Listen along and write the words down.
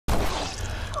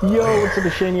Yo, what's up,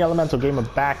 the Shiny Elemental Gamer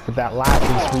back with that last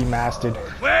piece remastered.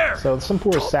 Where? So some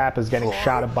poor sap is getting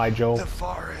shot at by Joel.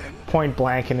 Point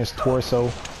blank in his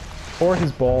torso. Or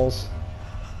his balls.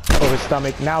 Or his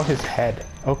stomach. Now his head.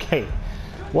 Okay.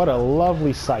 What a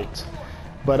lovely sight.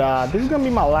 But this is gonna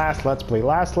be my last Let's Play.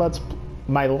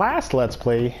 My last Let's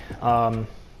Play,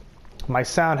 my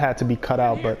sound had to be cut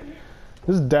out, but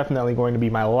this is definitely going to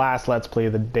be my last Let's Play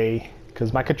of the day,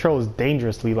 because my control is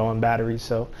dangerously low on batteries.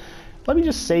 So let me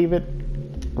just save it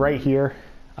right here,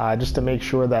 just to make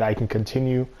sure that I can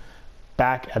continue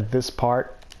back at this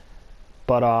part.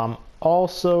 But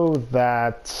also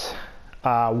that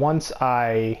once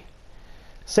I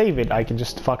save it, I can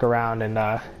just fuck around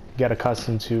and get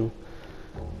accustomed to.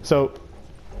 So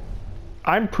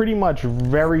I'm pretty much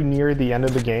very near the end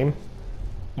of the game.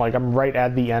 Like, I'm right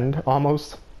at the end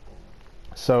almost.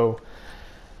 So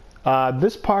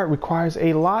this part requires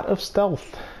a lot of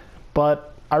stealth, but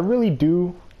I really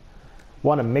do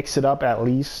want to mix it up at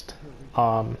least.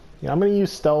 I'm going to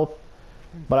use stealth,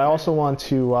 but I also want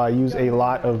to use a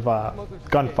lot of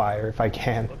gunfire if I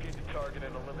can.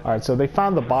 Alright, so they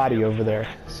found the body over there,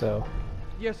 so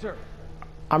yes, sir.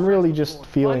 I'm really just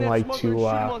feeling like to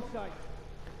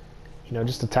you know,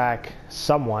 just attack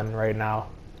someone right now.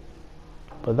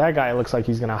 But that guy looks like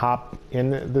he's gonna hop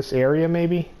in this area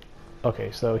maybe.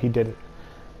 Okay, so he didn't.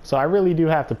 So I really do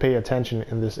have to pay attention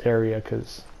in this area,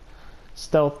 because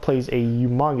stealth plays a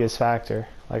humongous factor.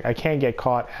 Like, I can't get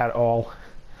caught at all,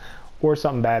 or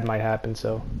something bad might happen.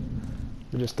 So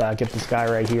we just get this guy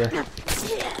right here.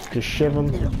 Just shiv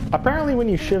him. Apparently when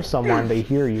you shiv someone, they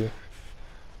hear you,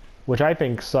 which I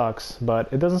think sucks,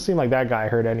 but it doesn't seem like that guy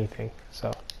heard anything.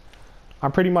 So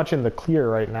I'm pretty much in the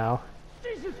clear right now.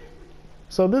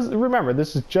 So this, remember,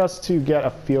 this is just to get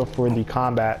a feel for the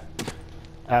combat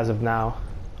as of now.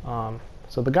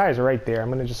 So the guy's right there. I'm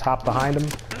gonna just hop behind him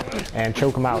and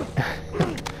choke him out.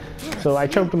 So I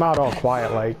choked him out all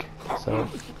quiet like, so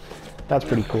that's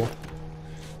pretty cool.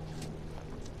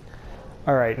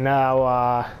 Alright,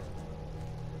 now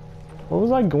what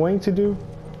was I going to do?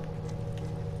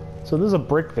 So there's a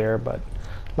brick there, but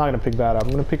I'm not gonna pick that up. I'm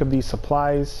gonna pick up these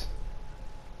supplies.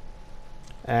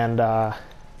 And I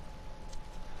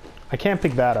can't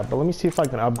pick that up, but let me see if I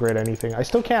can upgrade anything. I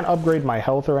still can't upgrade my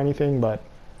health or anything, but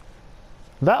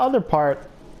that other part,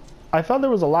 I thought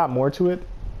there was a lot more to it,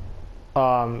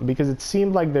 because it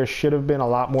seemed like there should have been a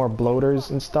lot more bloaters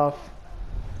and stuff,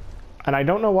 and I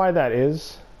don't know why that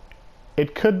is.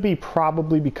 It could be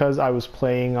probably because I was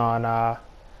playing on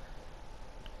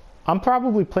I'm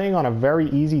probably playing on a very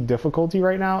easy difficulty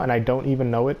right now, and I don't even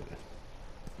know it.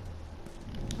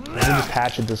 Let me just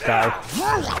hatchet this guy.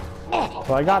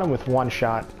 So I got him with one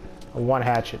shot, one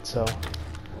hatchet. So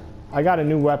I got a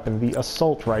new weapon, the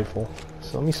assault rifle.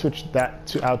 So let me switch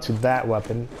that out to that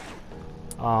weapon.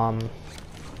 I'm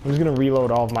just gonna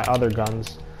reload all of my other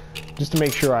guns, just to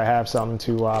make sure I have something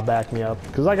to back me up.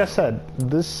 Because like I said,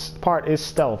 this part is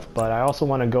stealth, but I also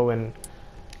want to go in,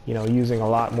 you know, using a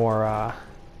lot more.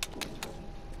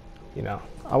 You know,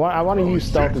 I want to use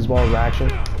stealth as well as action.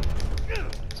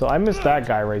 So I missed that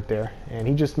guy right there, and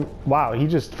he just, wow, he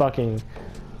just fucking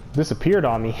disappeared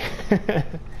on me.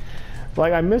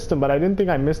 Like, I missed him, but I didn't think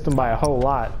I missed him by a whole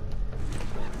lot.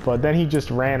 But then he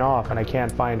just ran off, and I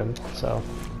can't find him. So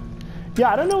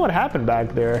yeah, I don't know what happened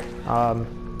back there.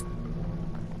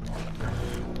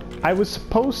 I was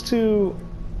supposed to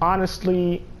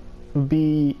honestly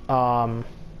be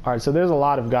alright, so there's a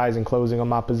lot of guys enclosing on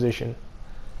my position.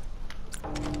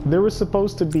 There was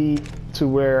supposed to be to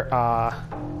where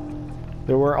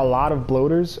there were a lot of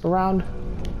bloaters around,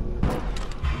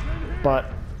 but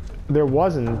there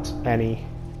wasn't any,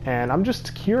 and I'm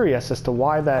just curious as to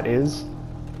why that is.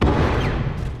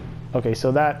 Okay,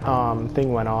 so that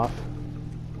thing went off.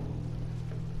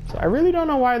 So I really don't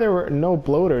know why there were no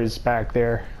bloaters back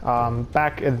there,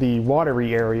 back at the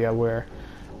watery area where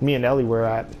me and Ellie were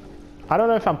at. I don't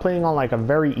know if I'm playing on like a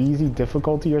very easy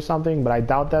difficulty or something, but I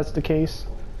doubt that's the case.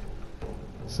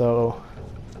 So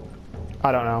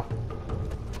I don't know.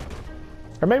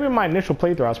 Or maybe in my initial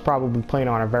playthrough I was probably playing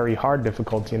on a very hard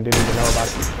difficulty and didn't even know about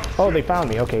it. Oh, they found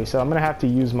me. Okay, so I'm gonna have to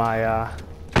use my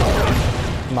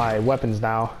my weapons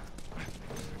now.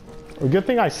 A good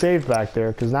thing I saved back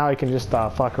there, because now I can just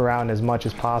fuck around as much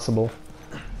as possible.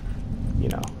 You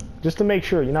know, just to make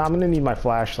sure. You know, I'm gonna need my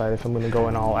flashlight if I'm gonna go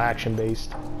in all action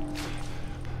based.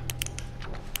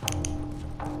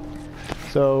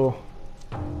 So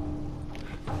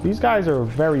these guys are a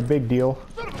very big deal.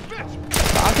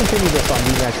 I'll continue this on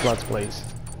these next Let's Plays.